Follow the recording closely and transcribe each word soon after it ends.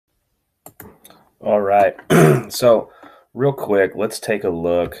All right. So, real quick, let's take a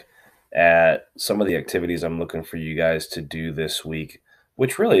look at some of the activities I'm looking for you guys to do this week,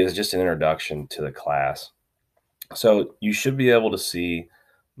 which really is just an introduction to the class. So, you should be able to see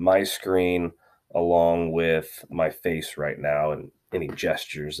my screen along with my face right now and any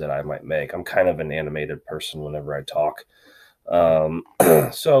gestures that I might make. I'm kind of an animated person whenever I talk. Um,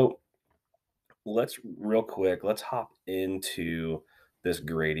 so, let's real quick, let's hop into this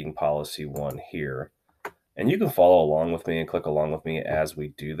grading policy one here. And you can follow along with me and click along with me as we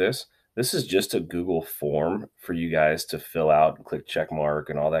do this. This is just a Google form for you guys to fill out and click check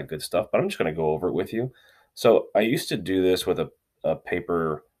mark and all that good stuff, but I'm just going to go over it with you. So I used to do this with a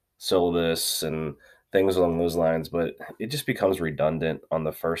paper syllabus and things along those lines, but it just becomes redundant on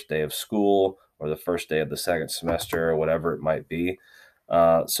the first day of school or the first day of the second semester or whatever it might be.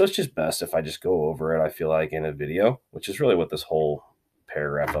 So it's just best if I just go over it, I feel like, in a video, which is really what this whole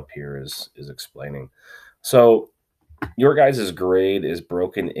paragraph up here is explaining. So your guys' grade is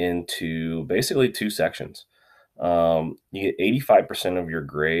broken into basically two sections. You get 85% of your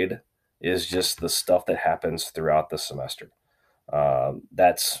grade is just the stuff that happens throughout the semester.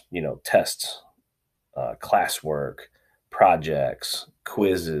 That's, tests, classwork, projects,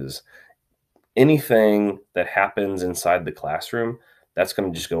 quizzes, anything that happens inside the classroom. That's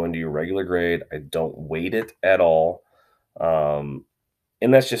going to just go into your regular grade. I don't weight it at all. Um,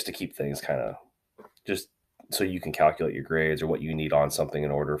 and that's just to keep things kind of just so you can calculate your grades or what you need on something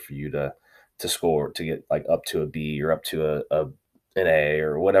in order for you to score to get like up to a B or up to an A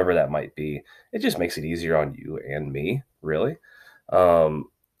or whatever that might be. It just makes it easier on you and me, really. Um,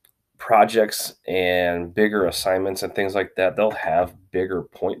 Projects and bigger assignments and things like that, they'll have bigger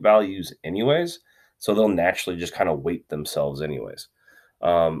point values anyways, so they'll naturally just kind of weight themselves anyways.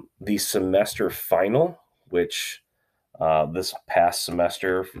 The semester final, which this past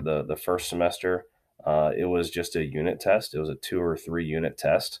semester, the first semester, it was just a unit test. It was a 2 or 3 unit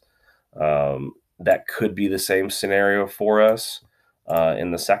test. That could be the same scenario for us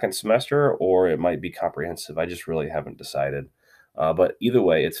in the second semester, or it might be comprehensive. I just really haven't decided. But either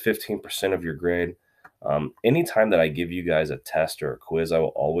way, it's 15% of your grade. Anytime that I give you guys a test or a quiz, I will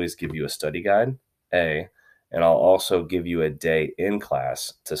always give you a study guide, A, and I'll also give you a day in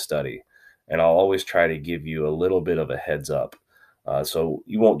class to study. And I'll always try to give you a little bit of a heads up. So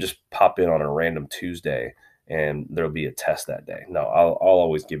you won't just pop in on a random Tuesday and there'll be a test that day. No, I'll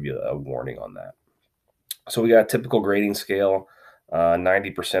always give you a warning on that. So we got a typical grading scale.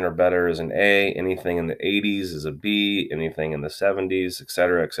 90% or better is an A. Anything in the 80s is a B. Anything in the 70s, et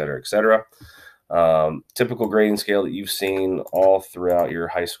cetera, et cetera, et cetera. Typical grading scale that you've seen all throughout your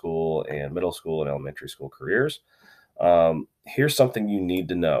high school and middle school and elementary school careers. Here's something you need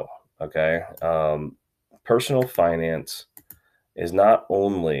to know. Okay. Personal finance is not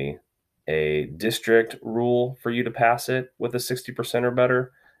only a district rule for you to pass it with a 60% or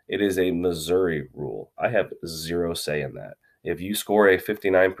better, it is a Missouri rule. I have zero say in that. If you score a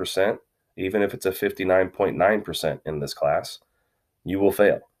 59%, even if it's a 59.9% in this class, you will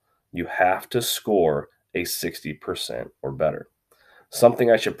fail. You have to score a 60% or better.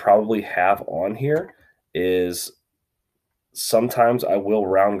 Something I should probably have on here is sometimes I will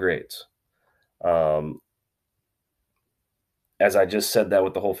round grades. Um, as I just said that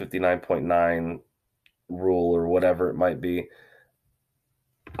with the whole 59.9 rule or whatever it might be,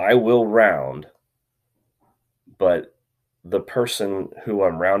 I will round, but the person who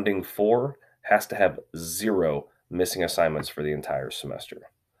I'm rounding for has to have zero missing assignments for the entire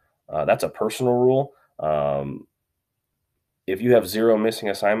semester. That's a personal rule. If you have zero missing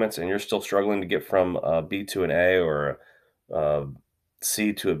assignments and you're still struggling to get from a B to an A or a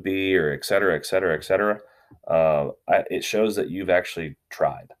C to a B or et cetera, et cetera, et cetera, it shows that you've actually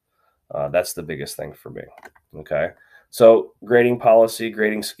tried. That's the biggest thing for me. Okay. So, grading policy,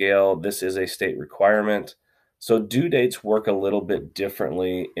 grading scale, this is a state requirement. So, due dates work a little bit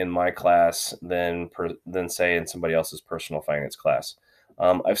differently in my class than say in somebody else's personal finance class.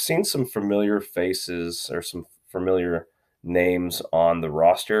 I've seen some familiar faces or some familiar names on the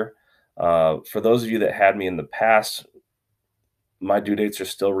roster. For those of you that had me in the past, my due dates are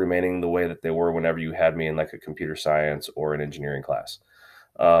still remaining the way that they were whenever you had me in like a computer science or an engineering class.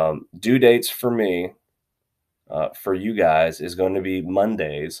 Due dates for me, for you guys, is going to be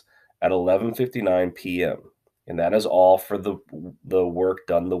Mondays at 11:59 p.m. And that is all for the work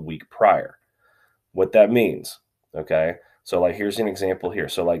done the week prior. What that means, okay? So like here's an example here.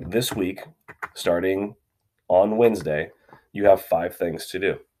 So like this week, starting on Wednesday, you have 5 things to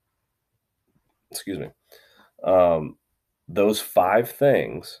do. Excuse me. Um, those 5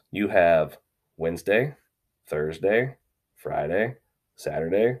 things you have Wednesday, Thursday, Friday,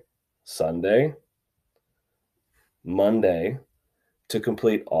 Saturday, Sunday. Monday to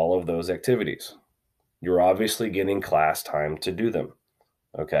complete all of those activities. You're obviously getting class time to do them.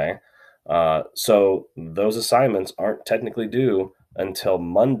 Okay. So those assignments aren't technically due until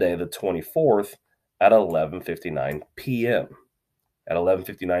Monday, the 24th at 11:59 p.m. At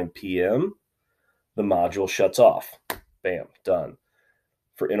 11:59 p.m., the module shuts off. Bam, done.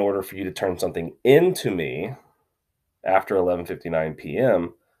 In order for you to turn something into me after 11:59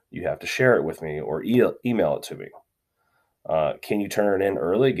 p.m., you have to share it with me or email it to me. Can you turn it in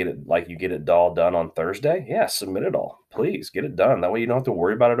early? Get it like you get it all done on Thursday? Yeah, submit it all. Please get it done. That way you don't have to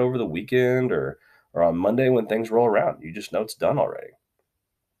worry about it over the weekend or on Monday when things roll around. You just know it's done already.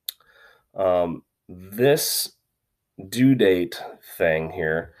 This due date thing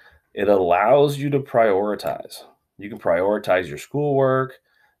here, it allows you to prioritize. You can prioritize your schoolwork,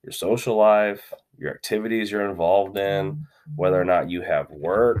 your social life, your activities you're involved in, whether or not you have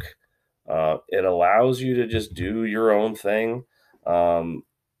work. It allows you to just do your own thing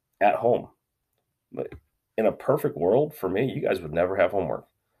at home. But in a perfect world, for me, you guys would never have homework.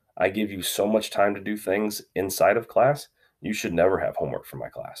 I give you so much time to do things inside of class. You should never have homework for my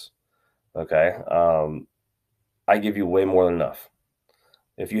class. Okay. I give you way more than enough.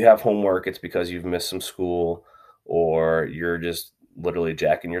 If you have homework, it's because you've missed some school or you're just literally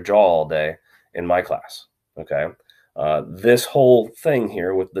jacking your jaw all day in my class. Okay. This whole thing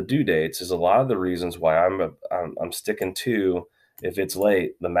here with the due dates is a lot of the reasons why I'm sticking to, if it's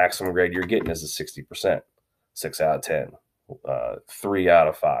late, the maximum grade you're getting is a 60%, 6 out of 10, 3 out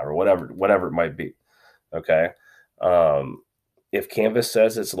of 5, or whatever it might be. Okay. If Canvas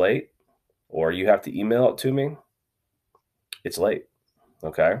says it's late or you have to email it to me, it's late.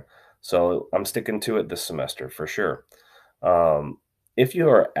 Okay. So I'm sticking to it this semester for sure. If you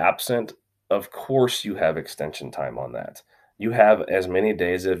are absent, of course you have extension time on that. You have as many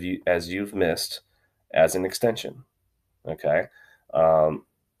days as you've missed as an extension. Okay. Um,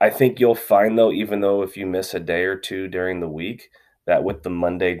 I think you'll find though, even though if you miss a day or two during the week, that with the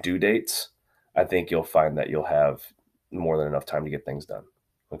Monday due dates, I think you'll find that you'll have more than enough time to get things done.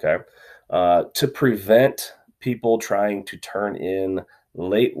 Okay. To prevent people trying to turn in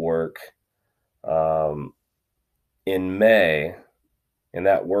late work um, in May, and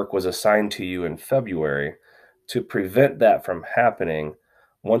that work was assigned to you in February, to prevent that from happening,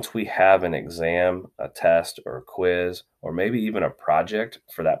 once we have an exam, a test, or a quiz, or maybe even a project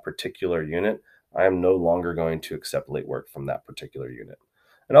for that particular unit, I am no longer going to accept late work from that particular unit.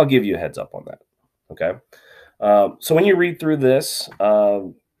 And I'll give you a heads up on that. Okay. So when you read through this,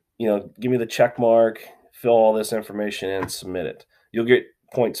 give me the check mark, fill all this information in, submit it. You'll get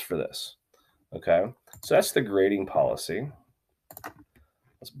points for this. Okay. So that's the grading policy.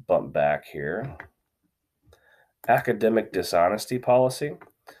 Let's bump back here. Academic dishonesty policy.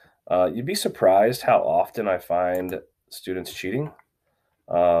 You'd be surprised how often I find students cheating.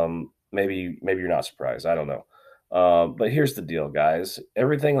 Maybe you're not surprised. I don't know. But here's the deal, guys.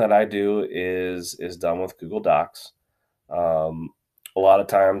 Everything that I do is done with Google Docs. A lot of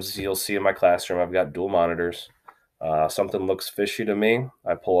times you'll see in my classroom, I've got dual monitors. Something looks fishy to me.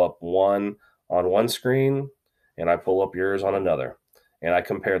 I pull up one on one screen and I pull up yours on another and I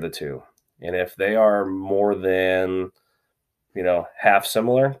compare the two. And if they are more than, half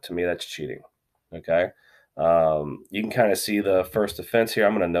similar, to me, that's cheating. Okay. You can kind of see the first offense here.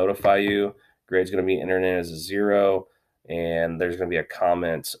 I'm going to notify you. Grade's going to be entered in as a 0, and there's going to be a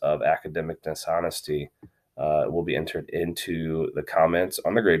comment of academic dishonesty. Will be entered into the comments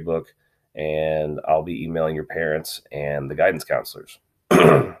on the grade book, and I'll be emailing your parents and the guidance counselors.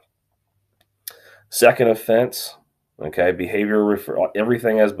 Second offense, okay, behavior referral,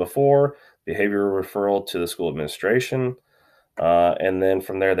 everything as before, behavior referral to the school administration, and then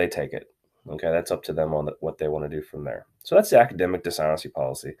from there they take it. Okay, that's up to them on what they want to do from there. So that's the academic dishonesty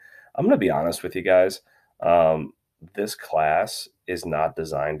policy. I'm going to be honest with you guys. This class is not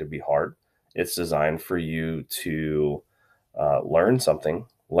designed to be hard. It's designed for you to learn something,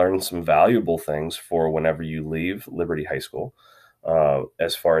 learn some valuable things for whenever you leave Liberty High School,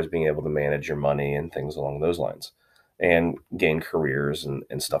 as far as being able to manage your money and things along those lines and gain careers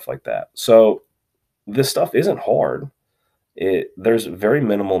and stuff like that. So this stuff isn't hard. There's very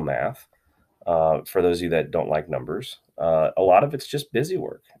minimal math. For those of you that don't like numbers, a lot of it's just busy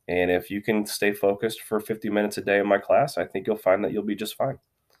work. And if you can stay focused for 50 minutes a day in my class, I think you'll find that you'll be just fine.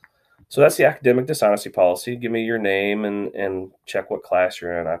 So that's the academic dishonesty policy. Give me your name and check what class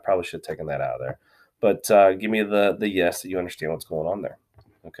you're in. I probably should have taken that out of there. But give me the yes that you understand what's going on there.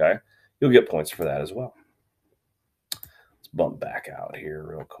 Okay. You'll get points for that as well. Let's bump back out here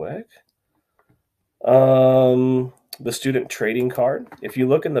real quick. The student trading card. If you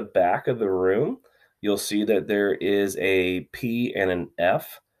look in the back of the room, you'll see that there is a P and an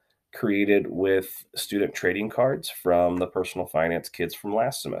F created with student trading cards from the personal finance kids from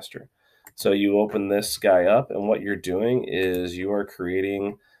last semester. So you open this guy up, and what you're doing is you are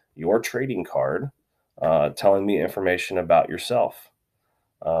creating your trading card, telling me information about yourself.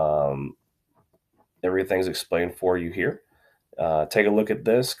 Um, Everything's explained for you here. Take a look at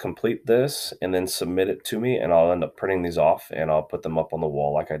this, complete this, and then submit it to me, and I'll end up printing these off and I'll put them up on the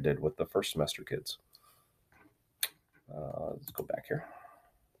wall like I did with the first semester kids. Let's go back here.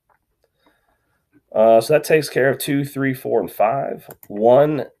 So that takes care of 2, 3, 4, and 5.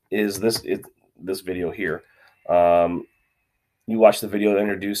 1 is this video here. You watch the video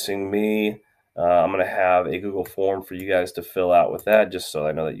introducing me. I'm going to have a Google form for you guys to fill out with that, just so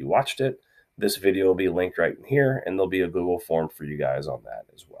I know that you watched it. This video will be linked right in here, and there'll be a Google form for you guys on that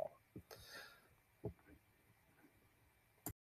as well.